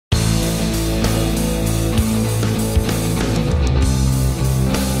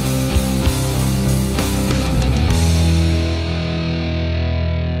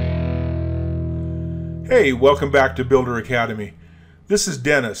Hey, welcome back to Builder Academy. This is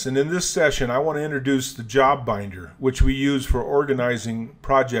Dennis, and in this session I want to introduce the job binder, which we use for organizing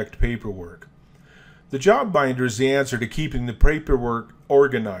project paperwork. The job binder is the answer to keeping the paperwork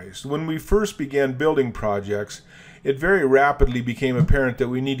organized. When we first began building projects, it very rapidly became apparent that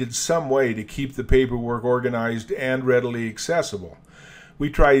we needed some way to keep the paperwork organized and readily accessible. We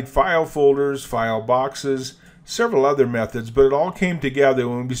tried file folders, file boxes, several other methods, but it all came together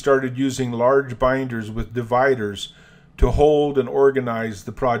when we started using large binders with dividers to hold and organize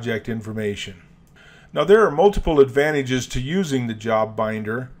the project information. Now, there are multiple advantages to using the job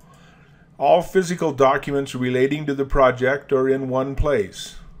binder. All physical documents relating to the project are in one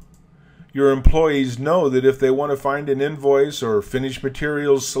place. Your employees know that if they want to find an invoice or finished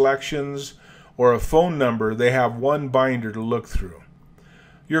materials selections or a phone number, they have one binder to look through.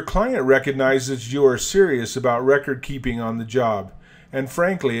 Your client recognizes you are serious about record keeping on the job, and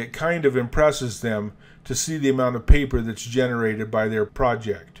frankly, it kind of impresses them to see the amount of paper that's generated by their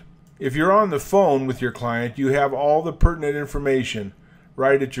project. If you're on the phone with your client, you have all the pertinent information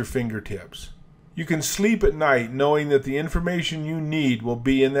right at your fingertips. You can sleep at night knowing that the information you need will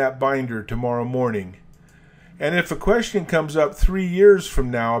be in that binder tomorrow morning. And if a question comes up 3 years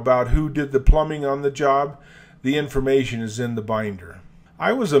from now about who did the plumbing on the job, the information is in the binder.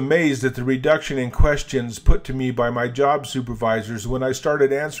 I was amazed at the reduction in questions put to me by my job supervisors when I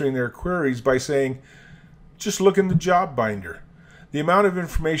started answering their queries by saying, just look in the job binder. The amount of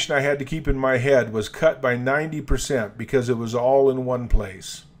information I had to keep in my head was cut by 90% because it was all in one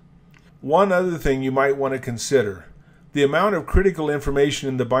place. One other thing you might want to consider. The amount of critical information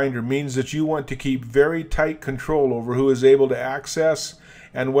in the binder means that you want to keep very tight control over who is able to access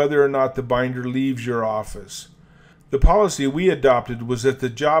and whether or not the binder leaves your office. The policy we adopted was that the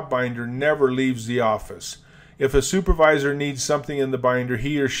job binder never leaves the office. If a supervisor needs something in the binder,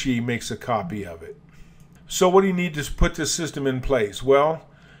 he or she makes a copy of it. So what do you need to put this system in place? Well,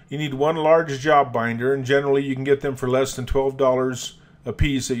 you need one large job binder, and generally you can get them for less than $12 a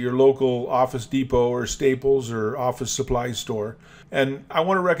piece at your local Office Depot or Staples or office supply store. And I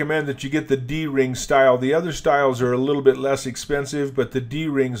want to recommend that you get the D-ring style. The other styles are a little bit less expensive, but the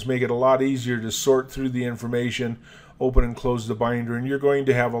D-rings make it a lot easier to sort through the information, open and close the binder, and you're going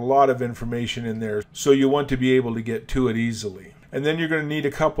to have a lot of information in there, so you want to be able to get to it easily. And then you're going to need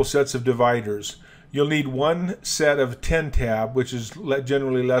a couple sets of dividers. You'll need one set of 10 tab, which is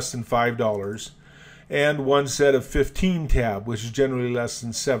generally less than $5, and one set of 15 tab, which is generally less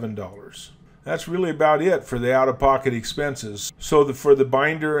than $7. That's really about it for the out-of-pocket expenses. So for the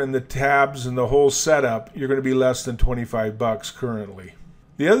binder and the tabs and the whole setup, you're going to be less than $25 currently.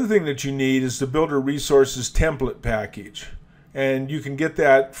 The other thing that you need is the Builder Resources template package, and you can get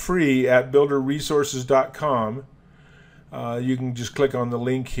that free at builderresources.com. You can just click on the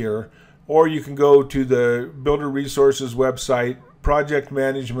link here, or you can go to the Builder Resources website, Project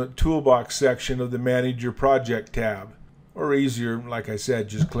Management Toolbox section of the Manage Your Project tab, or easier, like I said,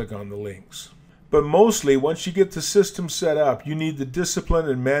 just click on the links. But mostly, once you get the system set up, you need the discipline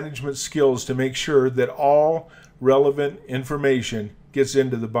and management skills to make sure that all relevant information gets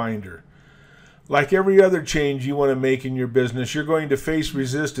into the binder. Like every other change you want to make in your business, you're going to face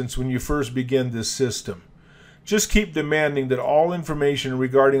resistance when you first begin this system. Just keep demanding that all information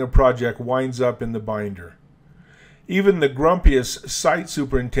regarding a project winds up in the binder. Even the grumpiest site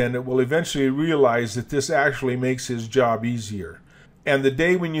superintendent will eventually realize that this actually makes his job easier. And the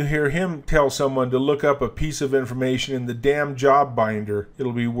day when you hear him tell someone to look up a piece of information in the damn job binder,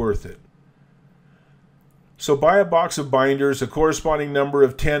 it'll be worth it. So buy a box of binders, a corresponding number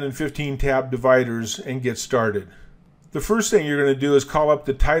of 10 and 15 tab dividers, and get started. The first thing you're going to do is call up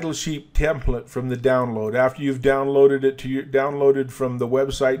the title sheet template from the download. After you've downloaded it downloaded from the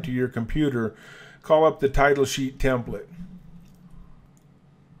website to your computer, call up the title sheet template.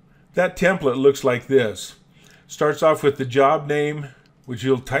 That template looks like this. Starts off with the job name, which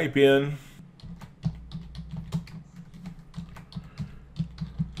you'll type in.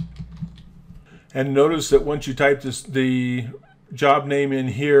 And notice that once you type the job name in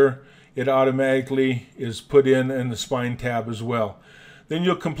here, it automatically is put in the spine tab as well. Then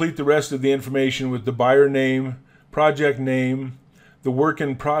you'll complete the rest of the information with the buyer name, project name, the work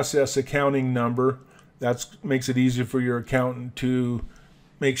in process accounting number. That makes it easier for your accountant to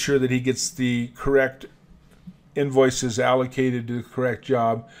make sure that he gets the correct invoices allocated to the correct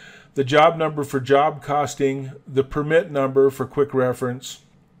job. The job number for job costing, the permit number for quick reference,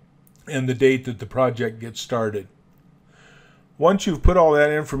 and the date that the project gets started. Once you've put all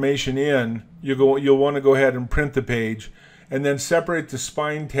that information in, you'll want to go ahead and print the page, and then separate the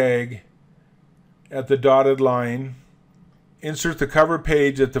spine tag at the dotted line Insert the cover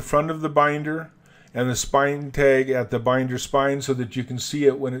page at the front of the binder and the spine tag at the binder spine so that you can see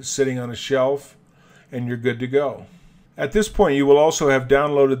it when it's sitting on a shelf, and you're good to go. At this point, you will also have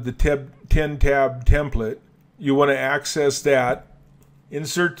downloaded the 10-tab template. You want to access that.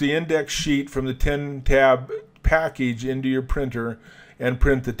 Insert the index sheet from the 10-tab package into your printer and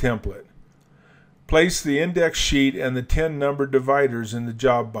print the template. Place the index sheet and the 10 number dividers in the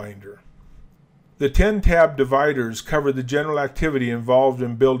job binder. The 10-tab dividers cover the general activity involved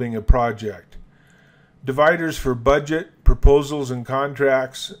in building a project. Dividers for budget, proposals and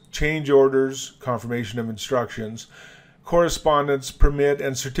contracts, change orders, confirmation of instructions, correspondence, permit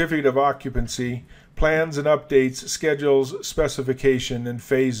and certificate of occupancy, plans and updates, schedules, specification, and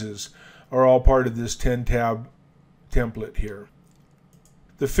phases are all part of this 10-tab template here.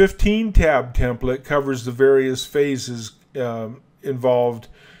 The 15-tab template covers the various phases involved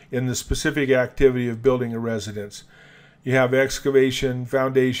in the specific activity of building a residence. You have excavation,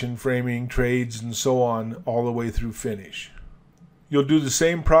 foundation, framing, trades, and so on, all the way through finish. You'll do the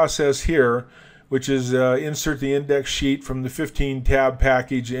same process here, which is insert the index sheet from the 15-tab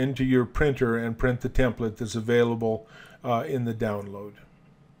package into your printer and print the template that's available in the download.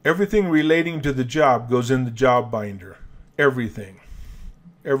 Everything relating to the job goes in the job binder. Everything.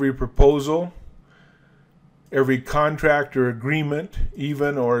 Every proposal, every contract or agreement,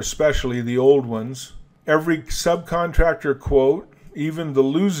 even or especially the old ones, every subcontractor quote, even the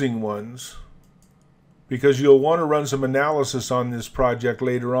losing ones, because you'll want to run some analysis on this project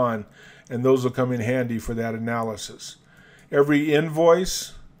later on, and those will come in handy for that analysis. Every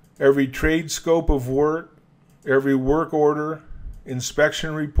invoice, every trade scope of work, every work order,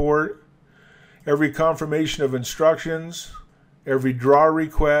 inspection report, every confirmation of instructions, every draw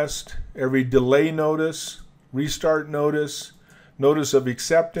request, every delay notice, restart notice, notice of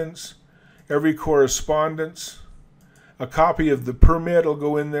acceptance, every correspondence, a copy of the permit will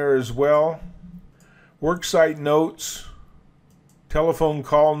go in there as well, worksite notes, telephone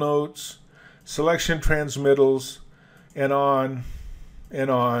call notes, selection transmittals, and on and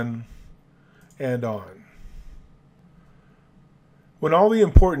on and on. When all the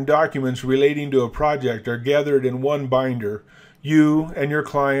important documents relating to a project are gathered in one binder, you and your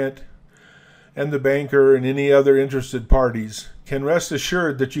client and the banker and any other interested parties can rest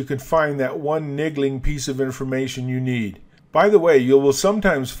assured that you can find that one niggling piece of information you need. By the way, you will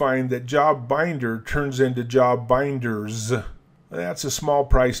sometimes find that job binder turns into job binders. That's a small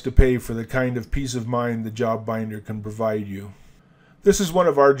price to pay for the kind of peace of mind the job binder can provide you. This is one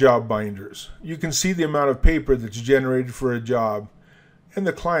of our job binders. You can see the amount of paper that's generated for a job, and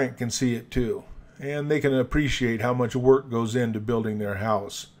the client can see it too. And they can appreciate how much work goes into building their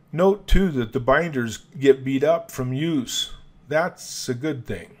house. Note too that the binders get beat up from use. That's a good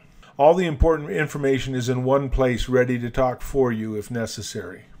thing. All the important information is in one place, ready to talk for you if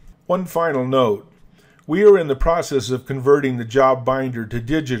necessary. One final note. We are in the process of converting the job binder to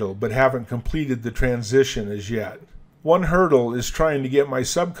digital, but haven't completed the transition as yet. One hurdle is trying to get my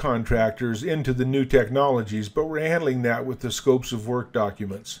subcontractors into the new technologies, but we're handling that with the scopes of work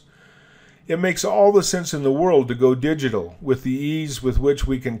documents. It makes all the sense in the world to go digital, with the ease with which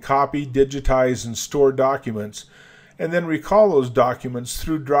we can copy, digitize, and store documents, and then recall those documents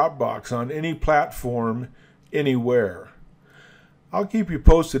through Dropbox on any platform, anywhere. I'll keep you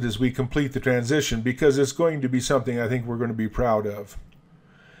posted as we complete the transition, because it's going to be something I think we're going to be proud of.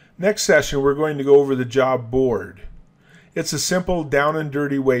 Next session, we're going to go over the job board. It's a simple, down and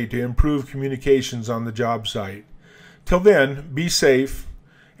dirty way to improve communications on the job site. Till then, be safe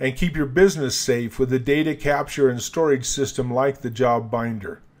and keep your business safe with a data capture and storage system like the job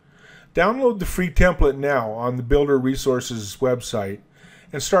binder. Download the free template now on the Builder Resources website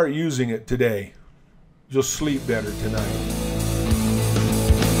and start using it today. You'll sleep better tonight.